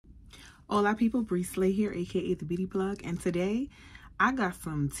Hola people, Bree Slay here, aka the Beauty Plug, and today I got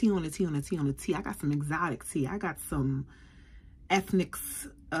some tea on the tea on the tea on the tea. I got some exotic tea. I got some ethnic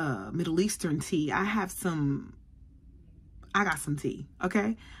Middle Eastern tea. I got some tea,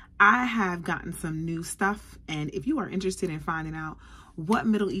 okay? I have gotten some new stuff, and if you are interested in finding out what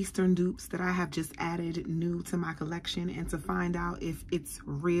Middle Eastern dupes that I have just added new to my collection, and to find out if it's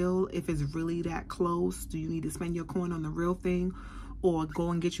real, if it's really that close, do you need to spend your coin on the real thing or go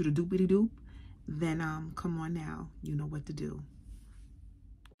and get you the doopity doop, then come on now, you know what to do.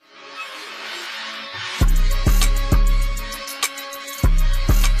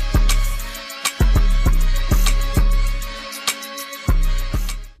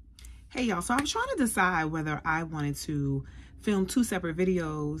 Hey y'all, so I was trying to decide whether I wanted to film two separate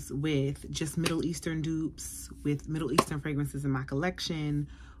videos with just Middle Eastern dupes, with Middle Eastern fragrances in my collection,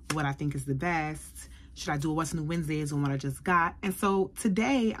 what I think is the best. Should I do a What's New Wednesdays on what I just got? And so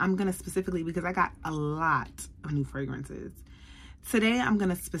today I'm going to specifically, because I got a lot of new fragrances. Today I'm going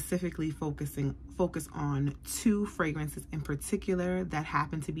to specifically focus on two fragrances in particular that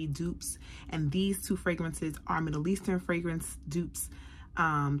happen to be dupes. And these two fragrances are Middle Eastern fragrance dupes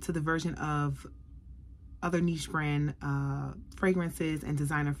to the version of other niche brand fragrances and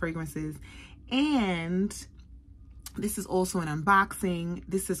designer fragrances. And this is also an unboxing.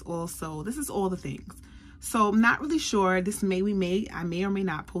 This is all the things. So I'm not really sure. I may or may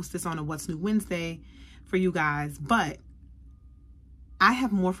not post this on a What's New Wednesday for you guys, but I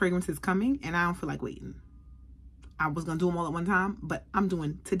have more fragrances coming and I don't feel like waiting. I was gonna do them all at one time, but I'm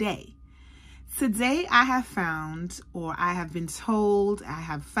doing today. Today I have found, or I have been told,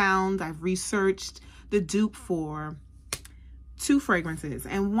 I've researched the dupe for two fragrances.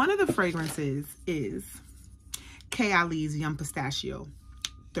 And one of the fragrances is Ali's Yum Pistachio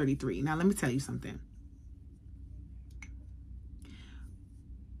 33. Now let me tell you something.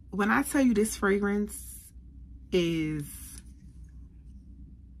 When I tell you this fragrance is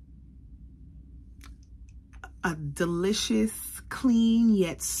a delicious, clean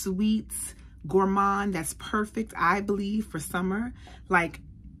yet sweet gourmand that's perfect, I believe, for summer. Like,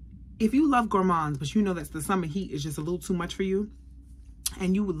 if you love gourmands, but you know that the summer heat is just a little too much for you,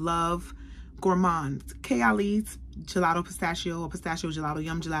 and you would love gourmands, Ali's Gelato Pistachio, or Pistachio Gelato,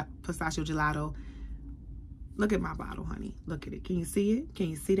 Yum Gelato, Pistachio Gelato. Look at my bottle, honey. Look at it. Can you see it? Can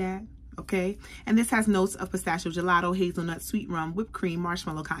you see that? Okay. And this has notes of pistachio gelato, hazelnut, sweet rum, whipped cream,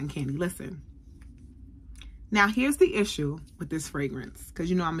 marshmallow, cotton candy. Listen. Now, here's the issue with this fragrance, because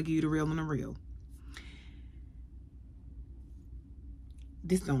you know I'm going to give you the real and the real.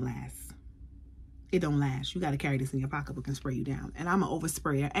 This don't last. It don't last. You got to carry this in your pocketbook and spray you down. And I'm an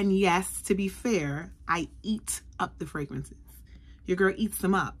oversprayer. And yes, to be fair, I eat up the fragrances. Your girl eats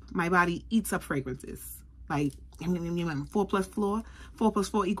them up. My body eats up fragrances. Like 4 plus 4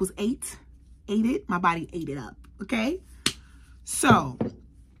 equals 8. Ate it. My body ate it up. Okay. So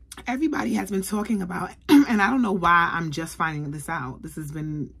everybody has been talking about, and I don't know why I'm just finding this out. This has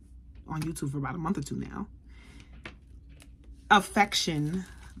been on YouTube for about a month or two now. Affection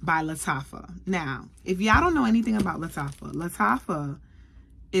by Lattafa. Now, if y'all don't know anything about Lattafa, Lattafa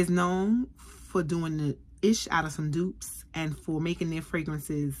is known for doing the ish out of some dupes and for making their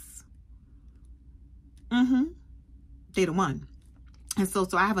fragrances, they the one. And so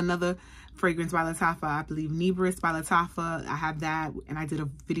I have another fragrance by Lattafa, I believe Nebris by Lattafa. I have that, and I did a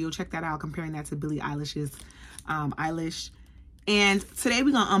video, check that out, comparing that to Billie Eilish's Eilish. And today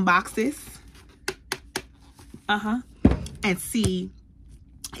we're gonna unbox this, and see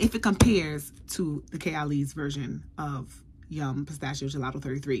if it compares to the Ali's version of Yum Pistachio Gelato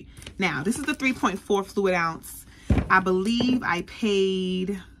 33. Now, this is the 3.4 fluid ounce. I believe I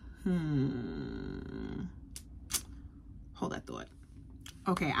paid, hold that thought.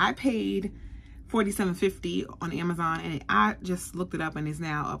 Okay, I paid $47.50 on Amazon, and I just looked it up, and it's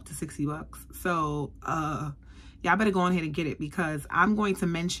now up to 60 bucks. So, y'all better go ahead and get it, because I'm going to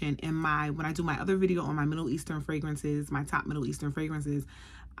mention when I do my other video on my Middle Eastern fragrances, my top Middle Eastern fragrances,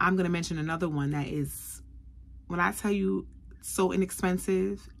 I'm going to mention another one that is, when I tell you, so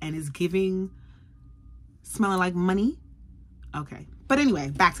inexpensive and is smelling like money. Okay. But anyway,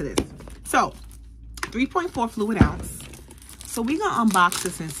 back to this. So, 3.4 fluid ounce. So we're going to unbox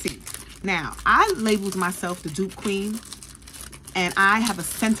this and see. Now, I labeled myself the dupe queen, and I have a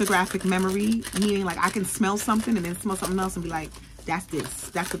scenographic memory, meaning like I can smell something and then smell something else and be like, that's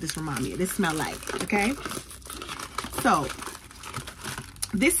this. That's what this reminds me of. This smell like, okay? So,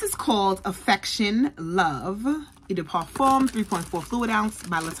 this is called Affection Love Eau de Parfum 3.4 fluid ounce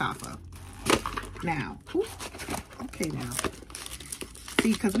by Lattafa. Now, okay now.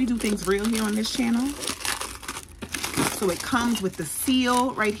 See, because we do things real here on this channel. So it comes with the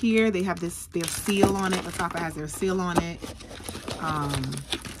seal right here. They have this, their seal on it. Lattafa has their seal on it. I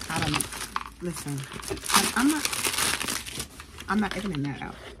don't, listen, I'm not editing that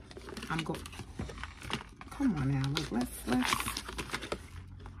out. Come on now, like let's,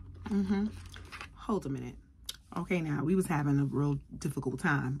 hold a minute. Okay, now, we was having a real difficult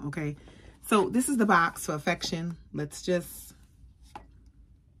time, okay? So this is the box for affection. Let's just,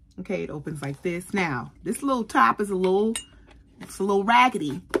 okay, it opens like this. Now, this little top is it's a little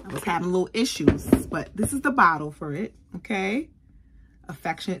raggedy. I was having little issues, but this is the bottle for it, okay?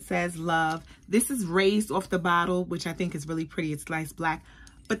 Affection, it says love. This is raised off the bottle, which I think is really pretty. It's nice black.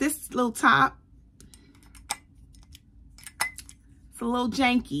 But this little top, it's a little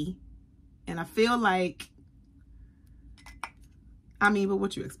janky. And I feel like, I mean, but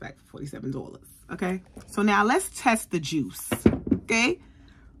what you expect for $47, okay? So now let's test the juice, okay?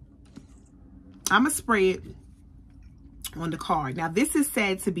 I'm gonna spray it on the card. Now this is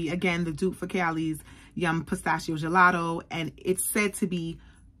said to be, again, the dupe for Kayali's Yum Pistachio Gelato, and it's said to be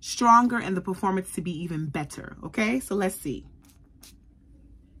stronger and the performance to be even better, okay? So let's see.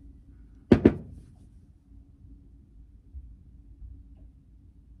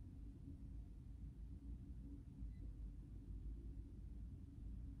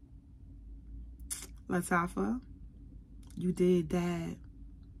 Lattafa, you did that.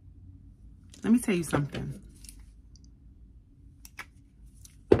 Let me tell you something.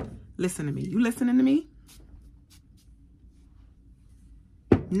 Listen to me. You listening to me?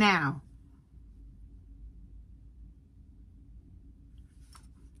 Now,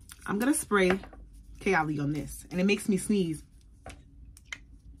 I'm going to spray Kayali on this, and it makes me sneeze.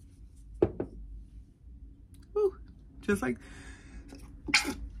 Woo. Just like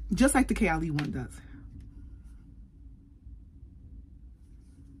the Kayali one does.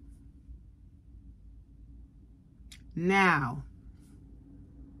 Now,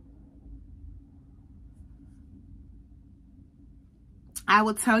 I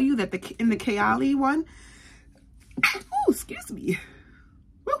will tell you that in the Kayali one, oh, excuse me.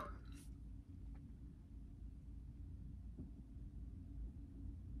 Woo.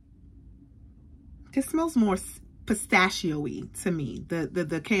 This smells more pistachio-y to me.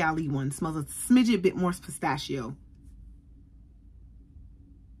 The Kayali one smells a smidget bit more pistachio.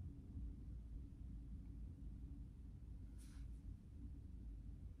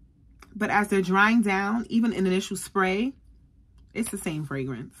 But as they're drying down, even in initial spray, it's the same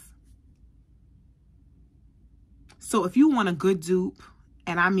fragrance. So if you want a good dupe,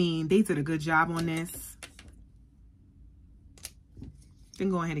 and I mean, they did a good job on this, then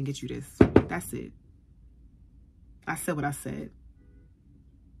go ahead and get you this. That's it. I said what I said.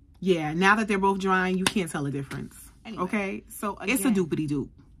 Yeah, now that they're both drying, you can't tell the difference. Anyway, okay? So again, it's a doopity dupe.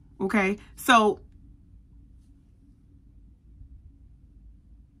 Okay? So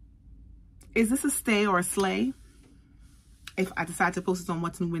is this a stay or a slay? If I decide to post this on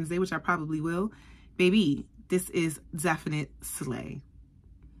What's New Wednesday, which I probably will, baby, this is definite slay.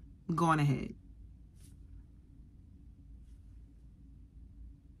 Go on ahead.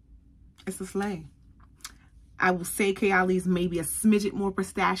 It's a slay. I will say Kayali's maybe a smidget more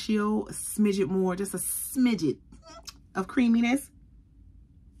pistachio, a smidget more, just a smidget of creaminess.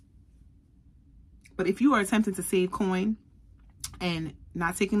 But if you are attempting to save coin and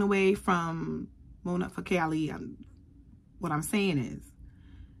not taking away from Mona for Kayali, what I'm saying is,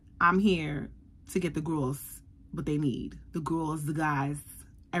 I'm here to get the girls what they need. The girls, the guys,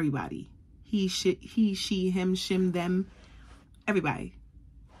 everybody. He, she, him, shim, them, everybody.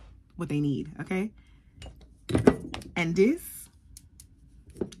 What they need, okay? And this,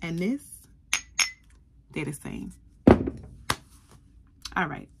 they're the same. All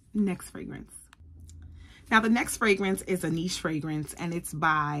right, next fragrance. Now, the next fragrance is a niche fragrance, and it's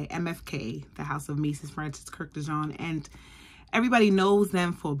by MFK, the House of Macy's Francis Kirk de Jean, and everybody knows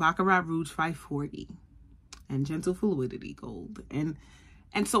them for Baccarat Rouge 540 and Gentle Fluidity Gold. And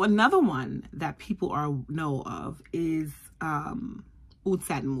so another one that people know of is Oud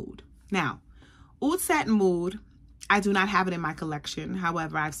Satin Mood. Now, Oud Satin Mood, I do not have it in my collection.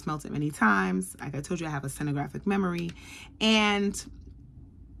 However, I've smelt it many times. Like I told you, I have a stenographic memory. And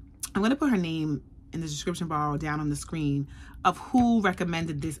I'm going to put her name in the description bar or down on the screen of who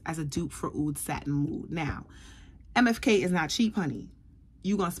recommended this as a dupe for Oud Satin Mood. Now, MFK is not cheap, honey.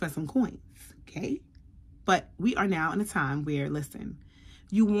 You're going to spend some coins, okay? But we are now in a time where, listen,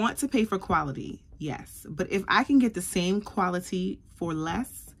 you want to pay for quality, yes. But if I can get the same quality for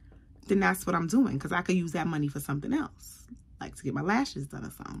less, then that's what I'm doing, because I could use that money for something else, like to get my lashes done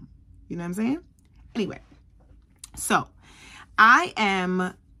or something. You know what I'm saying? Anyway, so I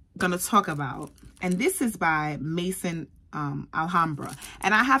am gonna talk about, and this is by Maison Alhambra,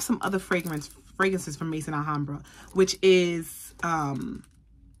 and I have some other fragrances from Maison Alhambra, which is a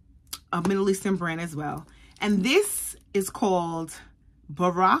Middle Eastern brand as well. And this is called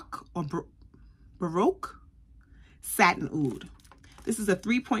Baroque Satin Oud. This is a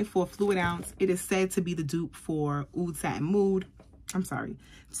 3.4 fluid ounce. It is said to be the dupe for Oud Satin Mood. I'm sorry,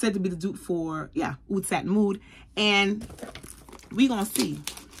 said to be the dupe for, yeah, Oud Satin Mood. And we gonna see,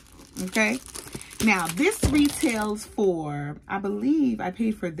 okay? Now, this retails for, I believe I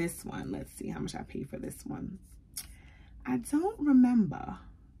paid for this one. Let's see how much I paid for this one. I don't remember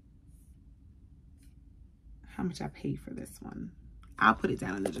how much I paid for this one. I'll put it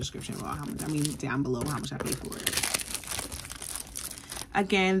down in the description below how much, I mean down below how much I paid for it.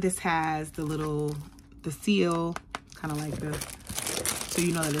 Again, this has the seal, kind of like this, so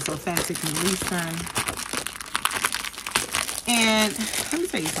you know that it's authentic Middle Eastern. And let me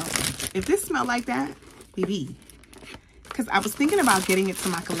tell you something. If this smelled like that, baby, because I was thinking about getting it to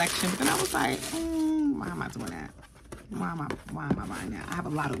my collection, but then I was like, why am I doing that? Why am I buying that? I have a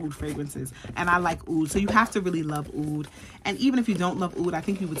lot of oud fragrances, and I like oud, so you have to really love oud. And even if you don't love oud, I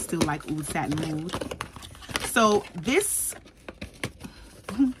think you would still like Oud Satin Mood. So this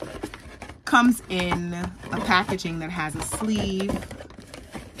comes in a packaging that has a sleeve.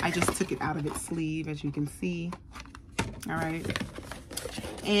 I just took it out of its sleeve, as you can see. All right,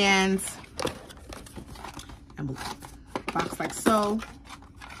 and box like so.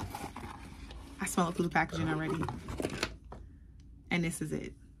 I smell it through the packaging already, and this is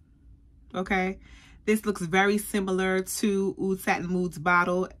it. Okay, this looks very similar to Oud Satin Mood's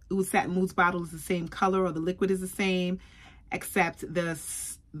bottle. Oud Satin Mood's bottle is the same color, or the liquid is the same, except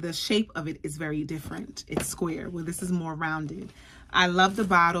the shape of it is very different. It's square, where this is more rounded. I love the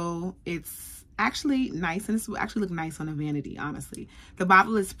bottle. It's actually nice, and this will actually look nice on a vanity, honestly. The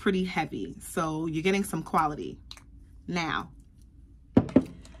bottle is pretty heavy, so you're getting some quality. Now,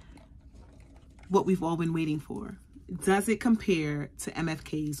 what we've all been waiting for. Does it compare to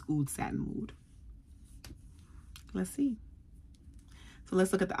MFK's Oud Satin Mood? Let's see. So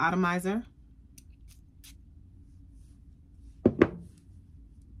let's look at the atomizer.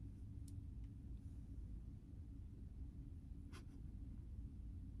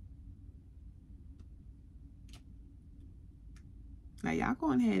 Now, y'all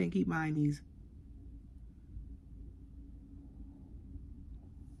go ahead and keep buying these.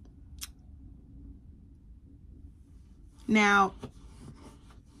 Now,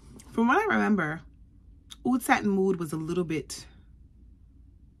 from what I remember, Oud Satin Mood was a little bit,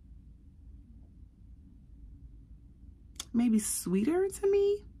 maybe sweeter to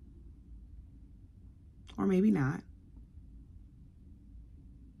me, or maybe not.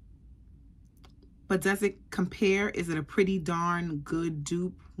 But does it compare? Is it a pretty darn good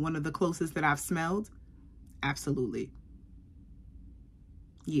dupe? One of the closest that I've smelled? Absolutely.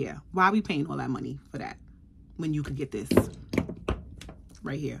 Yeah. Why are we paying all that money for that when you could get this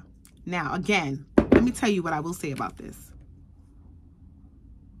right here? Now, again, let me tell you what I will say about this.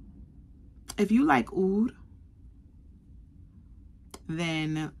 If you like oud,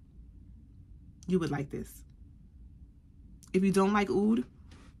 then you would like this. If you don't like oud,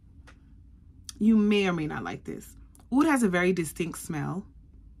 you may or may not like this. Oud has a very distinct smell.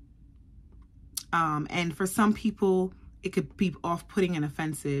 And for some people, it could be off-putting and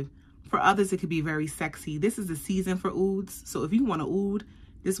offensive. For others, it could be very sexy. This is the season for ouds. So if you want an oud,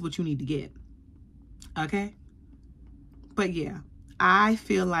 this is what you need to get. Okay? But yeah, I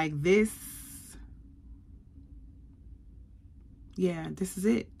feel like this, yeah, this is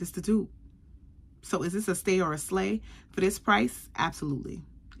it. This is the dupe. So is this a stay or a slay? For this price, absolutely.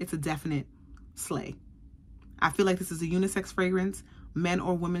 It's a definite slay. I feel like this is a unisex fragrance. A man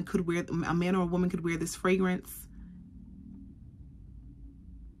or a woman could wear this fragrance.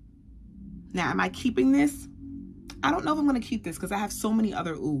 Now, am I keeping this? I don't know if I'm going to keep this because I have so many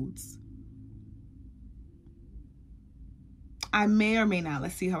other ouds. I may or may not.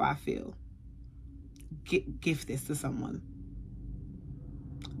 Let's see how I feel. Gift this to someone.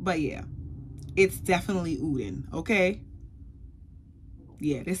 But yeah, it's definitely oudin, okay?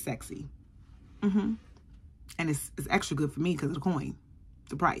 Yeah, it's sexy. And it's extra good for me because of the coin,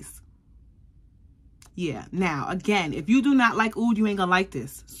 the price. Yeah. Now, again, if you do not like oud, you ain't gonna like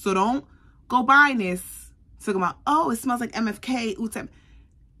this. So don't go buying this talking about, oh, it smells like MFK.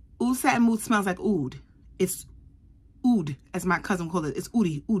 Oud Satin Mood smells like oud. It's oud, as my cousin called it. It's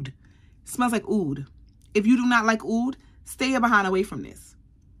oudi, oud. It smells like oud. If you do not like oud, stay your behind away from this.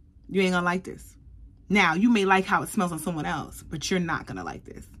 You ain't gonna like this. Now, you may like how it smells on someone else, but you're not gonna like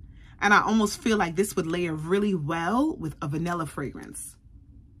this. And I almost feel like this would layer really well with a vanilla fragrance.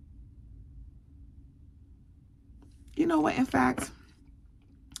 You know what? In fact,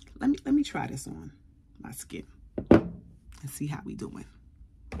 let me try this on my skin and see how we doing.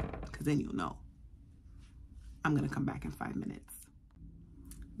 Because then you'll know. I'm going to come back in 5 minutes.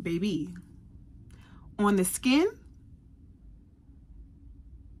 Baby, on the skin,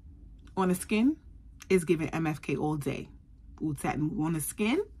 is giving MFK all day. Oud Satin Mood. On the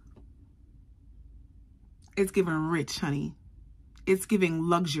skin, it's giving rich, honey. It's giving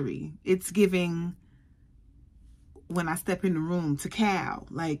luxury. It's giving, when I step in the room, to cow.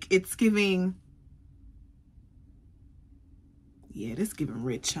 Like, it's giving, yeah, this is giving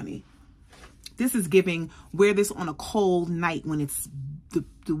rich, honey. This is giving, wear this on a cold night when it's,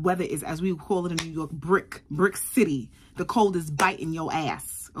 the weather is, as we call it in New York, brick city. The cold is biting your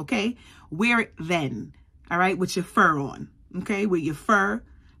ass, okay? Wear it then, all right, with your fur on, okay? With your fur,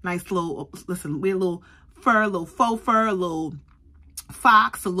 nice little, listen, wear a little fur, a little faux fur, a little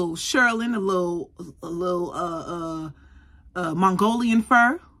fox, a little shearling, a little Mongolian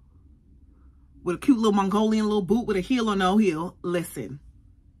fur, with a cute little Mongolian little boot with a heel or no heel. Listen.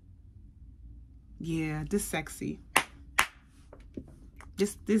 Yeah, this sexy.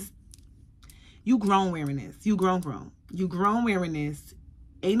 This, you grown wearing this. You grown. You grown wearing this.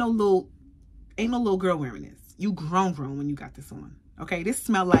 Ain't no little girl wearing this. You grown when you got this on. Okay, this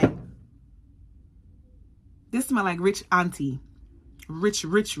smell like rich auntie. Rich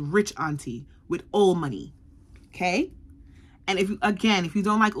auntie with old money. Okay? And if you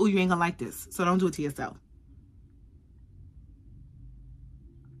don't like, oh, you ain't gonna like this. So don't do it to yourself.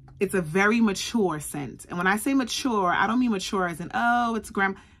 It's a very mature scent. And when I say mature, I don't mean mature as in, oh, it's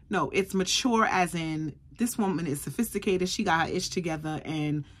grandma. No, it's mature as in, this woman is sophisticated. She got her itch together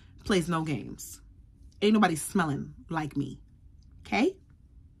and plays no games. Ain't nobody smelling like me. Okay?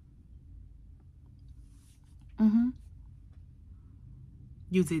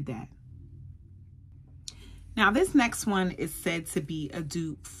 You did that. Now, this next one is said to be a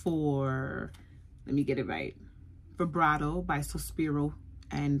dupe for, let me get it right, Vibrato by Sospiro.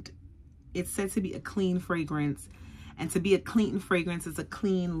 And it's said to be a clean fragrance. And to be a clean fragrance is a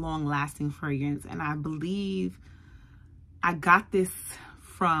clean, long-lasting fragrance. And I believe I got this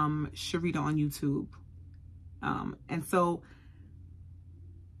from Sharita on YouTube. And so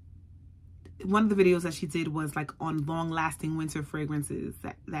one of the videos that she did was like on long-lasting winter fragrances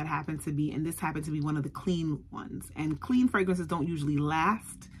that happened to be, and this happened to be one of the clean ones. And clean fragrances don't usually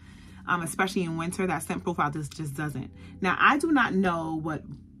last. Especially in winter, that scent profile just doesn't. Now, I do not know what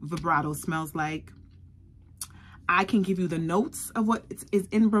Vibrato smells like. I can give you the notes of what is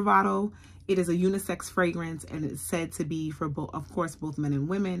in Vibrato. It is a unisex fragrance, and it's said to be for both, of course, both men and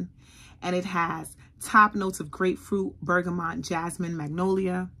women. And it has top notes of grapefruit, bergamot, jasmine,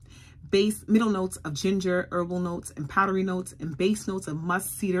 magnolia, middle notes of ginger, herbal notes, and powdery notes, and base notes of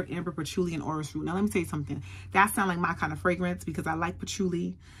musk, cedar, amber, patchouli, and orris root. Now, let me tell you something. That sounds like my kind of fragrance because I like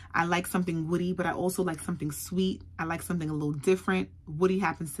patchouli. I like something woody, but I also like something sweet. I like something a little different. Woody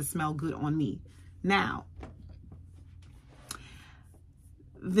happens to smell good on me. Now,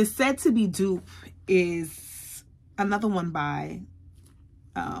 the said to be dupe is another one by,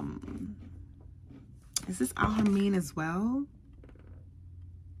 is this Haramain as well?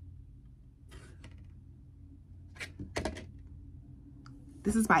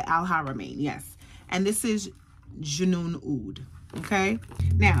 This is by Haramain, yes. And this is Junoon Oud, okay?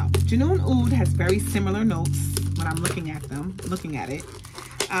 Now, Junoon Oud has very similar notes when I'm looking at it.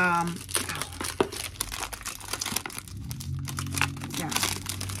 Yeah.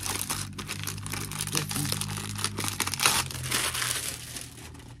 Listen.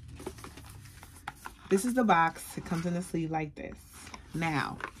 This is the box. It comes in a sleeve like this.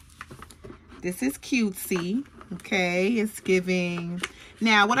 Now, this is cutesy, okay? It's giving...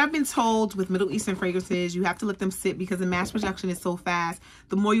 Now, what I've been told with Middle Eastern fragrances, you have to let them sit because the mass production is so fast.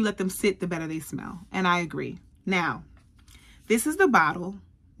 The more you let them sit, the better they smell. And I agree. Now, this is the bottle,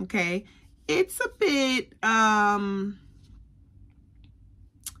 okay? It's a bit,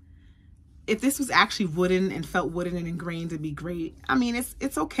 if this was actually wooden and felt wooden and ingrained, it'd be great. I mean,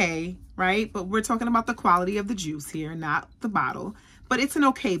 it's okay, right? But we're talking about the quality of the juice here, not the bottle. But it's an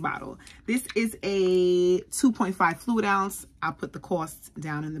okay bottle. This is a 2.5 fluid ounce. I'll put the cost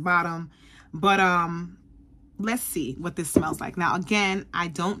down in the bottom. But let's see what this smells like. Now, again, I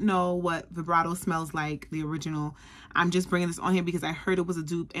don't know what Vibrato smells like, the original. I'm just bringing this on here because I heard it was a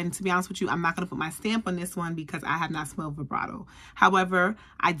dupe. And to be honest with you, I'm not going to put my stamp on this one because I have not smelled Vibrato. However,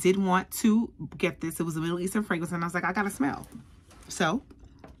 I did want to get this. It was a Middle Eastern fragrance, and I was like, I got to smell. So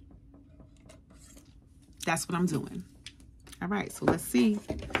that's what I'm doing. All right, so let's see.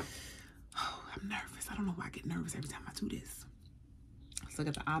 Oh, I'm nervous. I don't know why I get nervous every time I do this. Let's look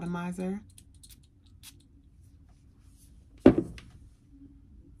at the atomizer.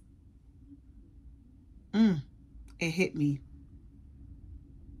 it hit me.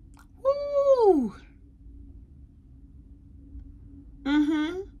 Woo!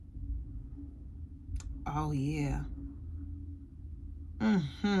 Oh, yeah.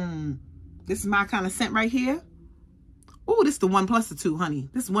 This is my kind of scent right here. Oh, this is the 1 plus the 2, honey.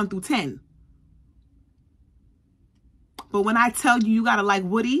 This is 1 through 10. But when I tell you, you gotta like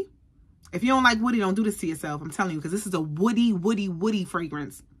woody. If you don't like woody, don't do this to yourself. I'm telling you, because this is a woody, woody, woody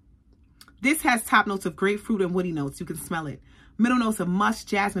fragrance. This has top notes of grapefruit and woody notes. You can smell it. Middle notes of musk,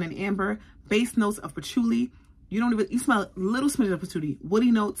 jasmine, and amber. Base notes of patchouli. You smell a little smidge of patchouli.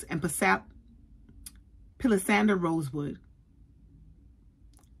 Woody notes and palisander rosewood.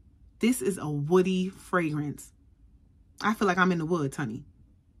 This is a woody fragrance. I feel like I'm in the woods, honey.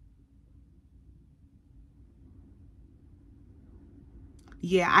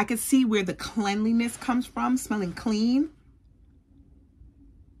 Yeah, I can see where the cleanliness comes from, smelling clean.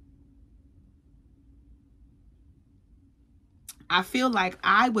 I feel like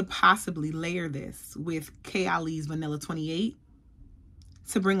I would possibly layer this with K. Ali's Vanilla 28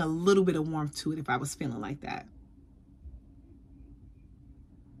 to bring a little bit of warmth to it if I was feeling like that.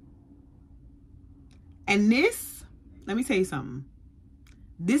 And this, let me tell you something.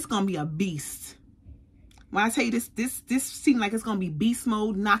 This gonna be a beast. When I tell you this seems like it's gonna be beast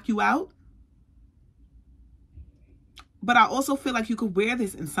mode, knock you out. But I also feel like you could wear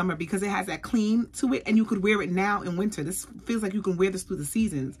this in summer because it has that clean to it, and you could wear it now in winter. This feels like you can wear this through the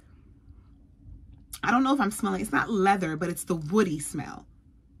seasons. I don't know if I'm smelling, it's not leather, but it's the woody smell.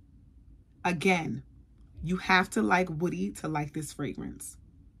 Again, you have to like woody to like this fragrance.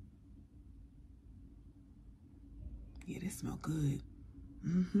 Yeah, this smells good.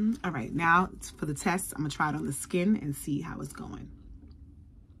 All right, now for the test, I'm gonna try it on the skin and see how it's going.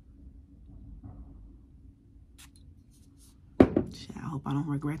 Shit, I hope I don't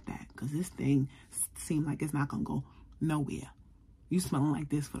regret that, because this thing seems like it's not gonna go nowhere. You smelling like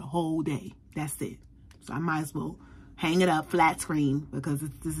this for the whole day. That's it. So I might as well hang it up flat screen because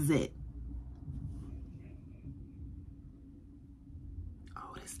this is it.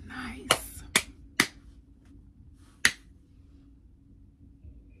 Oh, it's nice.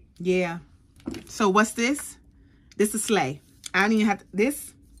 Yeah. So what's this? This is Slay. I don't even have to,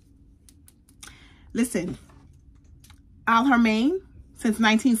 this. Listen. Alhambra since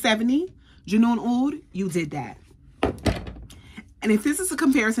 1970. Junoon Oud, you did that. And if this is a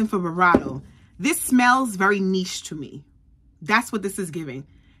comparison for Vibrato, this smells very niche to me. That's what this is giving.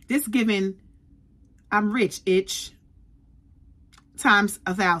 This giving, I'm rich, itch, times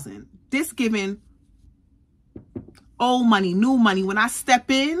 1,000. This giving old money, new money. When I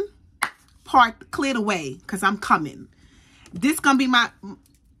step in, park cleared away, because I'm coming. This gonna be my,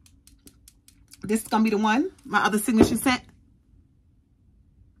 this is gonna be the one, my other signature scent.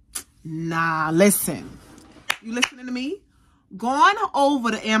 Nah, listen. You listening to me? Go on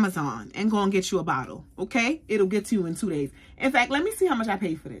over to Amazon and go and get you a bottle, okay? It'll get to you in 2 days. In fact, let me see how much I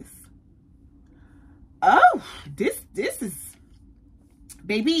paid for this. Oh, this is,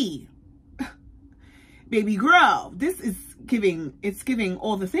 baby girl. This is giving, it's giving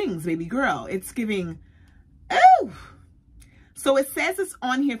all the things, baby girl. It's giving, oh. So it says it's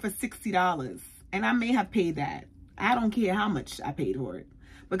on here for $60, and I may have paid that. I don't care how much I paid for it,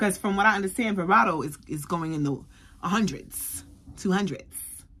 because from what I understand, Vibrato is going in the 100s, 200s,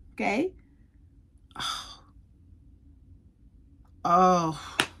 okay? Oh.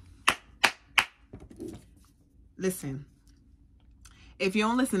 Listen, if you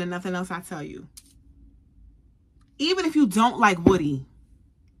don't listen to nothing else I tell you, even if you don't like woody,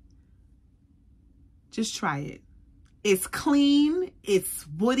 just try it. It's clean, it's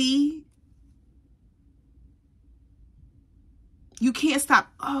woody. You can't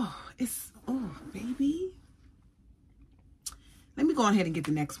stop. Oh, it's, oh, baby. Let me go ahead and get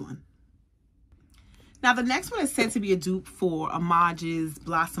the next one. Now, the next one is said to be a dupe for Amouage's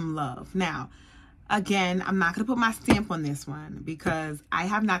Blossom Love. Now, again, I'm not going to put my stamp on this one because I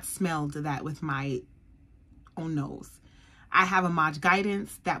have not smelled that with my own nose. I have Amouage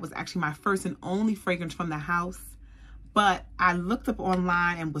Guidance. That was actually my first and only fragrance from the house. But I looked up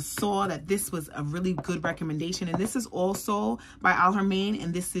online and saw that this was a really good recommendation. And this is also by Haramain,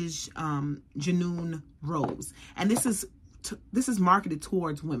 and this is Junoon Rose. And this is marketed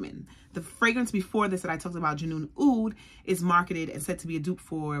towards women. The fragrance before this that I talked about, Junoon Oud, is marketed and said to be a dupe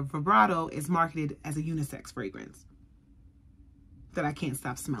for Vibrato, is marketed as a unisex fragrance that I can't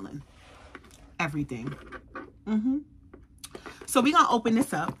stop smelling. Everything. So we're going to open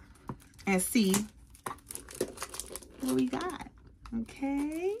this up and see what we got.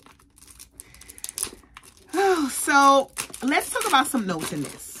 Okay. Oh, so let's talk about some notes in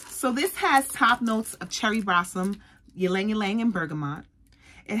this. So this has top notes of cherry blossom, ylang ylang and bergamot.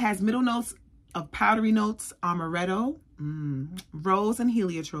 It has middle notes of powdery notes, amaretto, rose and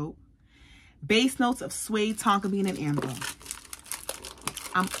heliotrope. Base notes of suede, tonka bean, and amber.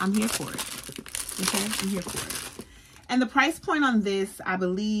 I'm here for it. Okay, I'm here for it. And the price point on this, I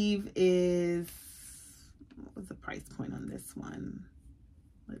believe, is, what was the price point on this one?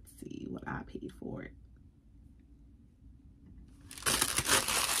 Let's see what I paid for it.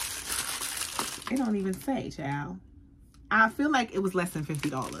 It don't even say, child. I feel like it was less than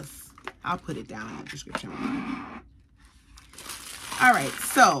 $50. I'll put it down in the description. All right,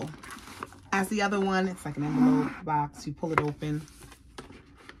 so as the other one, it's like an envelope box. You pull it open.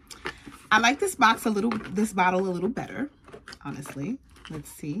 I like this box this bottle a little better, honestly.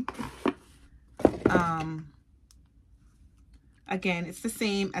 Let's see. Again, it's the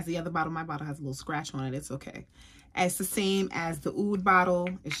same as the other bottle. My bottle has a little scratch on it. It's okay. It's the same as the Oud bottle.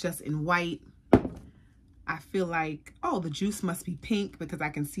 It's just in white. I feel like, oh, the juice must be pink because I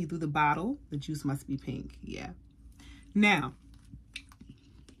can see through the bottle. The juice must be pink. Yeah. Now,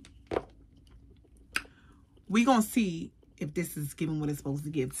 we're going to see if this is giving what it's supposed to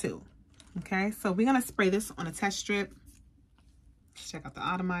give too. Okay, so we're going to spray this on a test strip. Let's check out the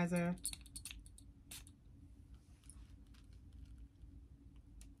atomizer.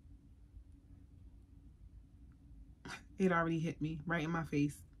 It already hit me right in my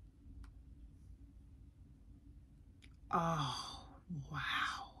face. Oh, wow.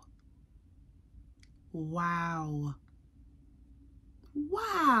 Wow.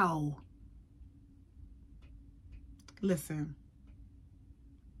 Wow. Listen.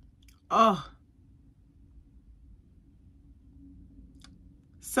 Oh.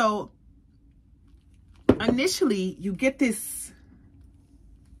 So initially you get this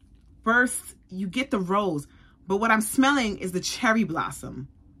burst, you get the rose, but what I'm smelling is the cherry blossom.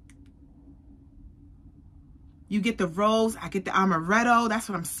 You get the rose, I get the amaretto. That's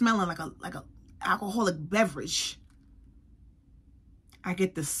what I'm smelling, like a alcoholic beverage. I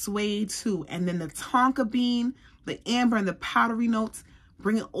get the suede too, and then the tonka bean, the amber, and the powdery notes.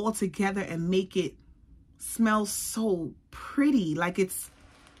 Bring it all together and make it smell so pretty. Like it's,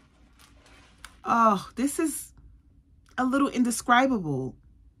 oh, this is a little indescribable.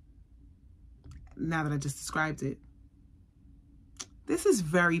 Now that I just described it. This is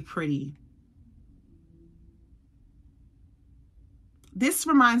very pretty. This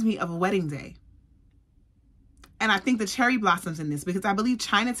reminds me of a wedding day. And I think the cherry blossoms in this, because I believe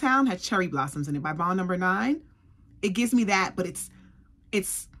Chinatown had cherry blossoms in it by Bond No. 9. It gives me that, but it's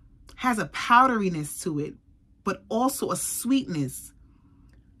has a powderiness to it, but also a sweetness.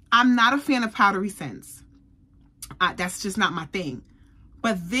 I'm not a fan of powdery scents. That's just not my thing.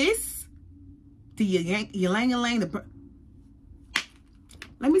 But this, the ylang ylang,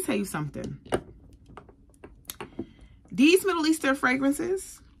 let me tell you something. These Middle Eastern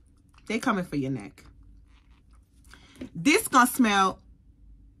fragrances, they coming for your neck. This gonna smell,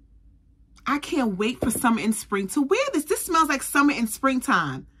 I can't wait for summer and spring to wear this. This smells like summer and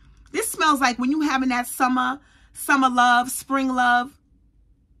springtime. This smells like when you having that summer love, spring love.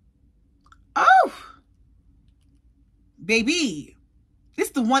 Oh, baby,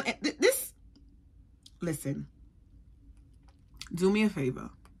 this the one, this, listen, do me a favor.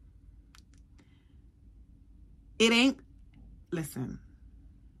 It ain't, listen,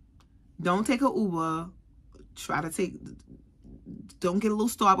 don't take an Uber, don't get a little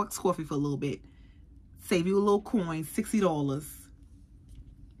Starbucks coffee for a little bit. Save you a little coin, $60.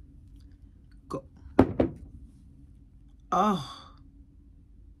 Go. Oh.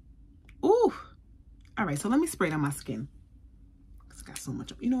 Ooh. All right, so let me spray it on my skin. It's got so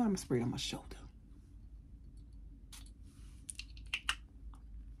much, you know what, I'm gonna spray it on my shoulder.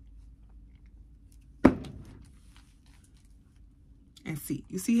 And see,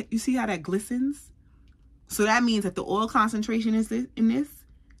 you see how that glistens? So that means that the oil concentration in this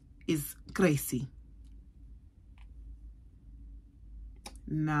is crazy.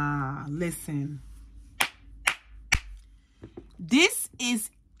 Nah, listen. This is,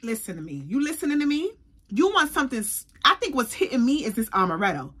 listen to me. You listening to me? You want something, I think what's hitting me is this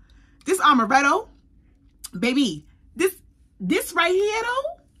amaretto. This amaretto, baby, this right here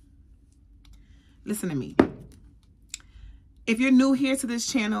though, listen to me. If you're new here to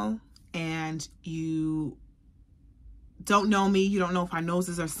this channel and you don't know me, you don't know if our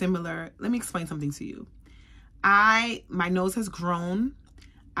noses are similar, let me explain something to you. My nose has grown.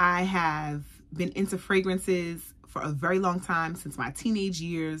 I have been into fragrances for a very long time, since my teenage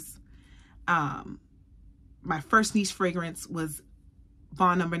years. My first niche fragrance was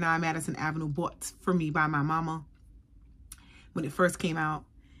Bond No. 9 Madison Avenue, bought for me by my mama when it first came out.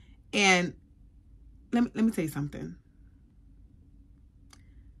 And let me tell you something.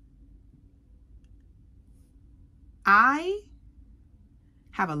 I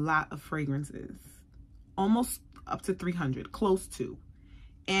have a lot of fragrances, almost up to 300, close to.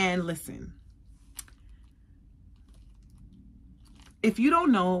 And listen, if you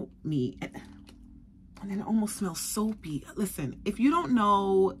don't know me, and then it almost smells soapy. Listen, if you don't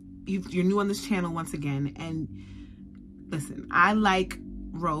know, you're new on this channel once again, and listen, I like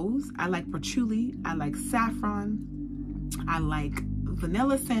rose, I like patchouli, I like saffron, I like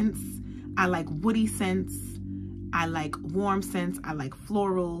vanilla scents, I like woody scents, I like warm scents, I like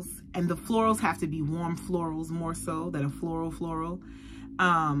florals, and the florals have to be warm florals more so than a floral.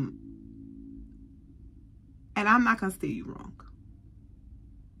 And I'm not gonna steer you wrong,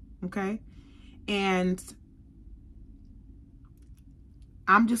 okay? And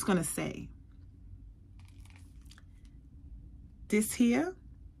I'm just gonna say, this here,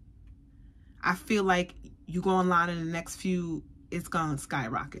 I feel like you go online in the next few, it's gonna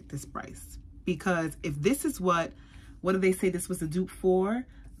skyrocket this price. Because if this is what do they say this was a dupe for?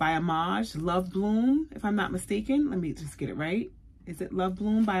 By Amouage, Love Bloom, if I'm not mistaken. Let me just get it right. Is it Love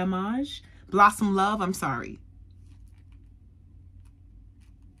Bloom by Amouage? Blossom Love, I'm sorry.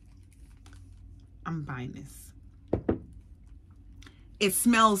 I'm buying this. It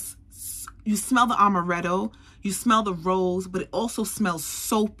smells, you smell the amaretto, you smell the rose, but it also smells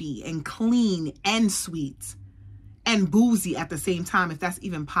soapy and clean and sweet and boozy at the same time, if that's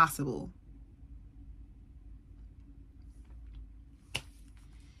even possible.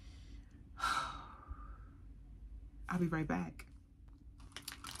 I'll be right back.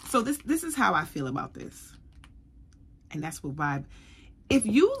 So this is how I feel about this. And that's what vibe. If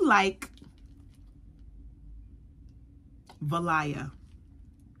you like Valaya,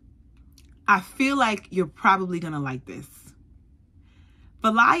 I feel like you're probably gonna like this.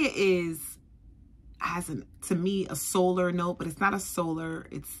 Valaya has to me a solar note, but it's not a solar.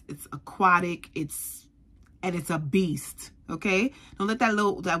 It's aquatic. It's a beast. Okay, don't let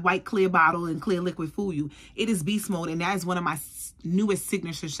that white clear bottle and clear liquid fool you. It is beast mode, and that is one of my newest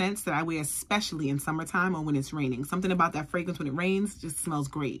signature scents that I wear, especially in summertime or when it's raining. Something about that fragrance when it rains just smells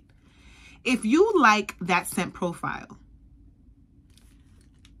great. If you like that scent profile,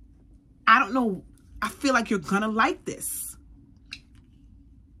 I don't know, I feel like you're gonna like this.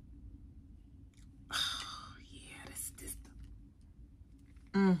 Oh, yeah,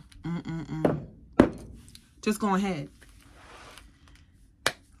 Just go ahead.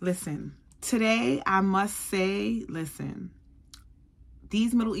 Listen, today I must say, listen,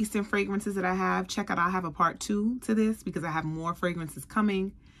 these Middle Eastern fragrances that I have, check out, I'll have a part 2 to this because I have more fragrances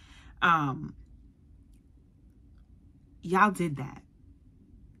coming. Y'all did that.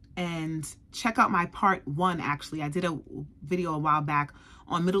 And check out my part 1, actually. I did a video a while back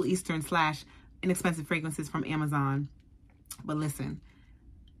on Middle Eastern / inexpensive fragrances from Amazon. But listen,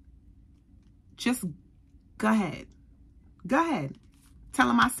 just go ahead. Go ahead. Tell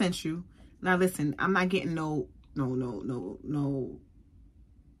them I sent you. Now listen, I'm not getting no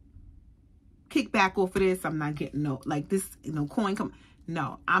kickback off of this. I'm not getting no, like this, coin come.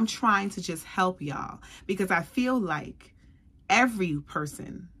 No, I'm trying to just help y'all because I feel like every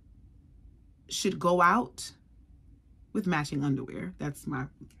person should go out with matching underwear. That's my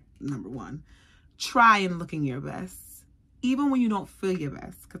number 1. Try and looking your best, even when you don't feel your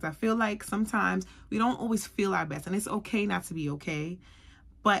best. Because I feel like sometimes we don't always feel our best, and it's okay not to be okay.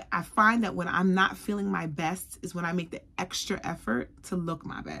 But I find that when I'm not feeling my best is when I make the extra effort to look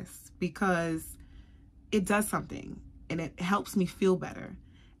my best, because it does something and it helps me feel better.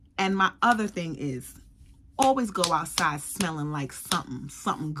 And my other thing is always go outside smelling like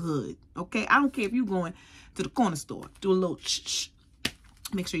something good. Okay, I don't care if you're going to the corner store, do a little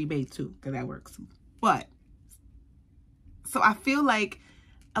make sure you bathe too, because that works. But so I feel like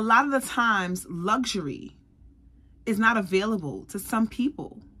a lot of the times luxury is not available to some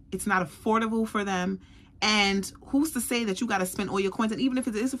people. It's not affordable for them. And who's to say that you got to spend all your coins? And even if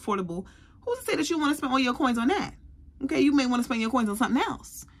it is affordable, who's to say that you want to spend all your coins on that? Okay, you may want to spend your coins on something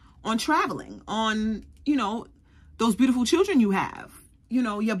else, on traveling, on, those beautiful children you have,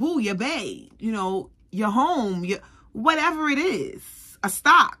 your boo, your bae, your home, your whatever it is, a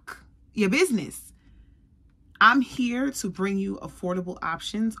stock, your business. I'm here to bring you affordable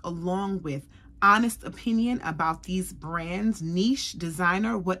options along with honest opinion about these brands, niche,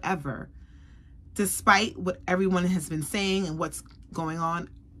 designer, whatever. Despite what everyone has been saying and what's going on,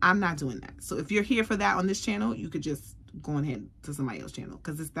 I'm not doing that. So if you're here for that on this channel, you could just go ahead to somebody else's channel,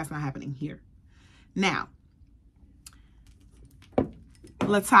 because that's not happening here. Now,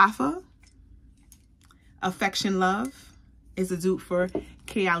 Lattafa, Affection Love, is a dupe for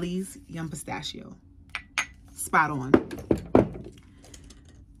Kayali's Yum Pistachio. Spot on.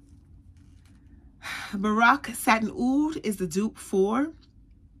 Baroque Satin Oud is the dupe for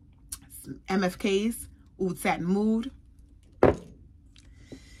MFK's Oud Satin Mood.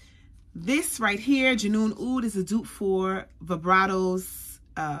 This right here, Junoon Oud, is a dupe for Vibrato's,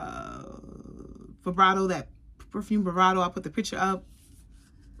 Vibrato, that perfume Vibrato. I'll put the picture up.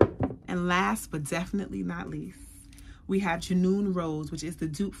 And last but definitely not least, we have Junoon Rose, which is the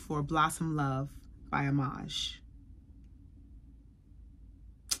dupe for Blossom Love by Amouage.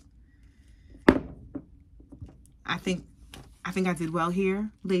 I think I did well here,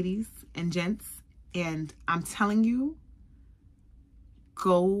 ladies and gents. And I'm telling you,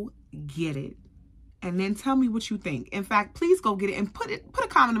 go get it. And then tell me what you think. In fact, please go get it and put a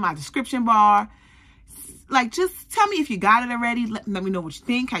comment in my description bar. Like, just tell me if you got it already. Let me know what you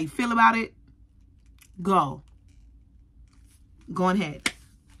think, how you feel about it. Go on ahead.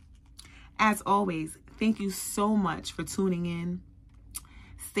 As always, thank you so much for tuning in.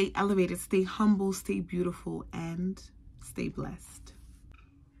 Stay elevated, stay humble, stay beautiful, and stay blessed.